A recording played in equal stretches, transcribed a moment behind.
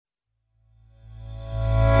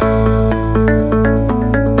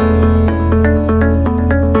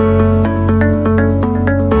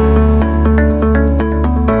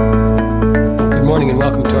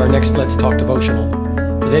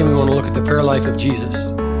life of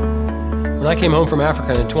Jesus. When I came home from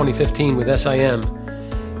Africa in 2015 with SIM,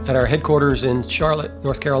 at our headquarters in Charlotte,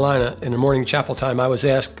 North Carolina, in the morning chapel time, I was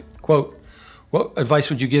asked, quote, "What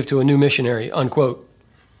advice would you give to a new missionary?" unquote.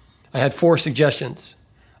 I had 4 suggestions.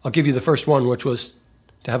 I'll give you the first one, which was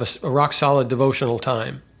to have a rock-solid devotional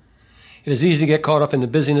time. It is easy to get caught up in the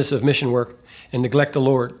busyness of mission work and neglect the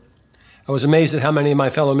Lord. I was amazed at how many of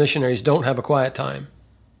my fellow missionaries don't have a quiet time.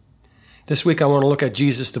 This week I want to look at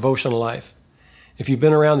Jesus' devotional life. If you've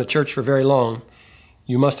been around the church for very long,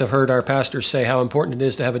 you must have heard our pastors say how important it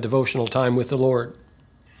is to have a devotional time with the Lord.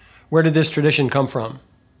 Where did this tradition come from?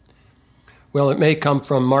 Well, it may come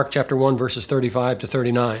from Mark chapter 1, verses 35 to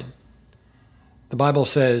 39. The Bible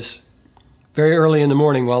says, "Very early in the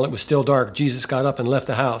morning, while it was still dark, Jesus got up and left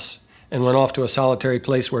the house and went off to a solitary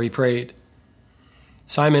place where he prayed.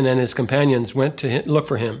 Simon and his companions went to look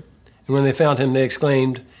for him, and when they found him, they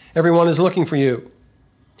exclaimed, 'Everyone is looking for you.'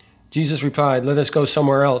 Jesus replied, 'Let us go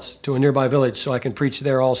somewhere else, to a nearby village, so I can preach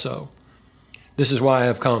there also. This is why I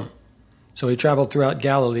have come.' So he traveled throughout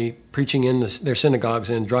Galilee, preaching in their synagogues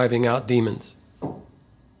and driving out demons."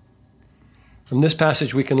 From this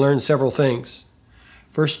passage, we can learn several things.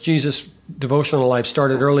 First, Jesus' devotional life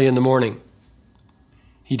started early in the morning.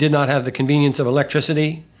 He did not have the convenience of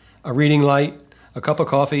electricity, a reading light, a cup of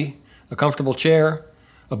coffee, a comfortable chair,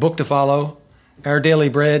 a book to follow, our daily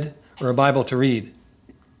bread, or a Bible to read.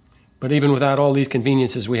 But even without all these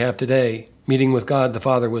conveniences we have today, meeting with God the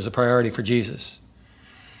Father was a priority for Jesus.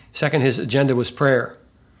 Second, his agenda was prayer.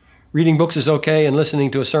 Reading books is okay and listening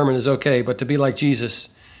to a sermon is okay, but to be like Jesus,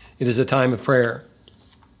 it is a time of prayer.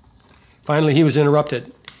 Finally, he was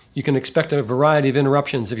interrupted. You can expect a variety of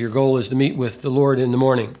interruptions if your goal is to meet with the Lord in the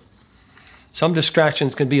morning. Some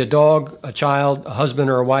distractions can be a dog, a child, a husband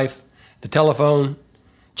or a wife, the telephone,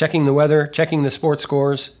 checking the weather, checking the sports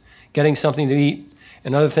scores, getting something to eat,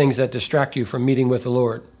 and other things that distract you from meeting with the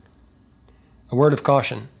Lord. A word of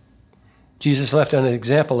caution. Jesus left an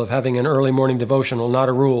example of having an early morning devotional, not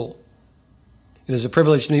a rule. It is a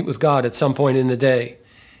privilege to meet with God at some point in the day.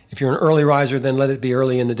 If you're an early riser, then let it be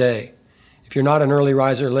early in the day. If you're not an early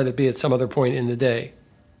riser, let it be at some other point in the day.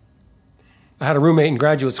 I had a roommate in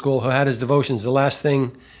graduate school who had his devotions the last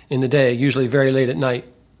thing in the day, usually very late at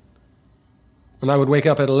night. When I would wake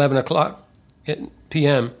up at 11 o'clock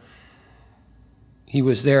p.m., he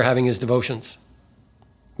was there having his devotions.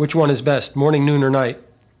 Which one is best, morning, noon, or night?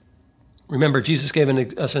 Remember, Jesus gave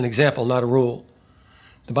us an example, not a rule.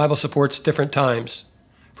 The Bible supports different times.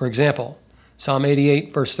 For example, Psalm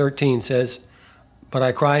 88, verse 13 says, "But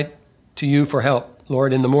I cried to you for help.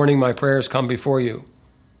 Lord, in the morning my prayers come before you."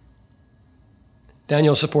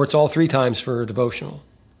 Daniel supports all 3 times for a devotional.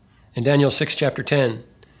 In Daniel 6, chapter 10,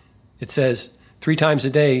 it says, 3 times a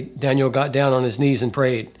day Daniel got down on his knees and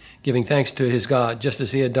prayed, giving thanks to his God, just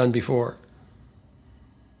as he had done before.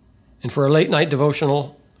 And for a late night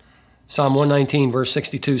devotional, Psalm 119, verse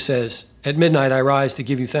 62 says, "At midnight I rise to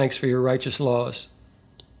give you thanks for your righteous laws."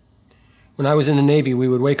 When I was in the Navy, we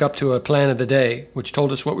would wake up to a plan of the day, which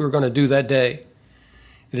told us what we were going to do that day.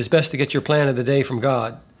 It is best to get your plan of the day from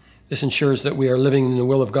God. This ensures that we are living in the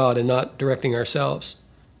will of God and not directing ourselves.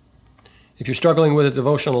 If you're struggling with a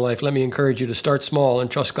devotional life, let me encourage you to start small and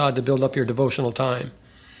trust God to build up your devotional time.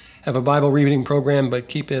 Have a Bible reading program, but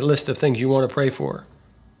keep a list of things you want to pray for.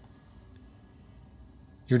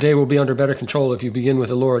 Your day will be under better control if you begin with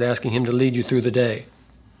the Lord, asking him to lead you through the day.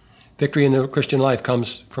 Victory in the Christian life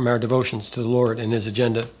comes from our devotions to the Lord and his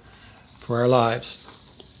agenda for our lives.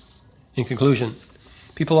 In conclusion,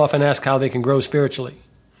 people often ask how they can grow spiritually.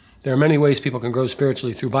 There are many ways people can grow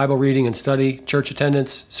spiritually through Bible reading and study, church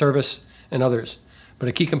attendance, service, and others. But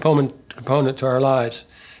a key component to our lives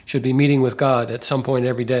should be meeting with God at some point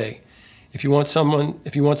every day. If you want someone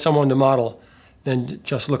to model, then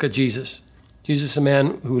just look at Jesus. Jesus is a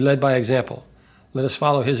man who led by example. Let us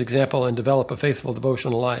follow his example and develop a faithful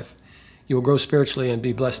devotional life. You will grow spiritually and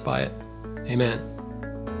be blessed by it. Amen.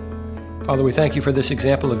 Father, we thank you for this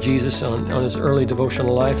example of Jesus on his early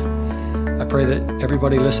devotional life. I pray that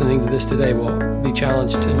everybody listening to this today will be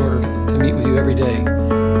challenged in order to meet with you every day.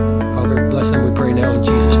 Father, bless them, we pray.